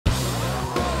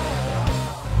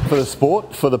for the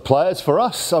sport, for the players, for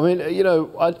us. I mean, you know,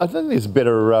 I think there's a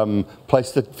better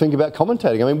place to think about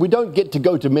commentating. I mean, we don't get to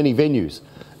go to many venues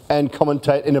and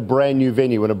commentate in a brand new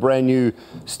venue, in a brand new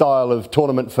style of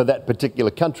tournament for that particular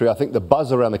country. I think the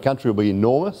buzz around the country will be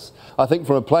enormous. I think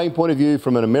from a playing point of view,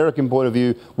 from an American point of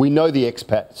view, we know the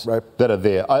expats that are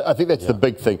there. I think that's the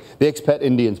big thing. The expat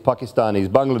Indians, Pakistanis,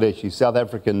 Bangladeshis, South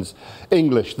Africans,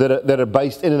 English that are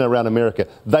based in and around America,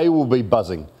 they will be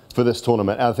buzzing for this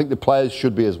tournament. And I think the players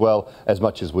should be as well, as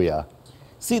much as we are.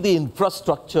 See the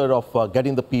infrastructure of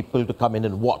getting the people to come in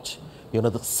and watch. You know,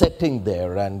 the setting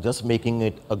there and just making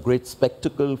it a great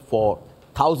spectacle for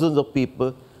thousands of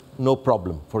people, no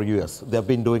problem for US. They've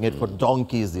been doing it for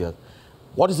donkeys here.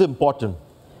 What is important,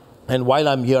 and while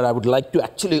I'm here, I would like to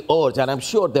actually urge, and I'm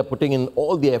sure they're putting in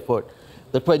all the effort,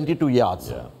 the 22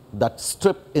 yards. That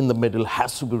strip in the middle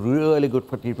has to be really good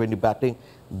for T20 batting.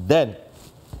 Then,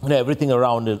 you know, everything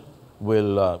around it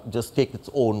will just take its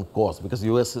own course, because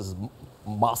US is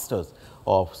masters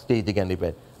of staging an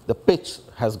event. The pitch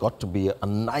has got to be a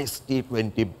nice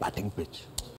T20 batting pitch.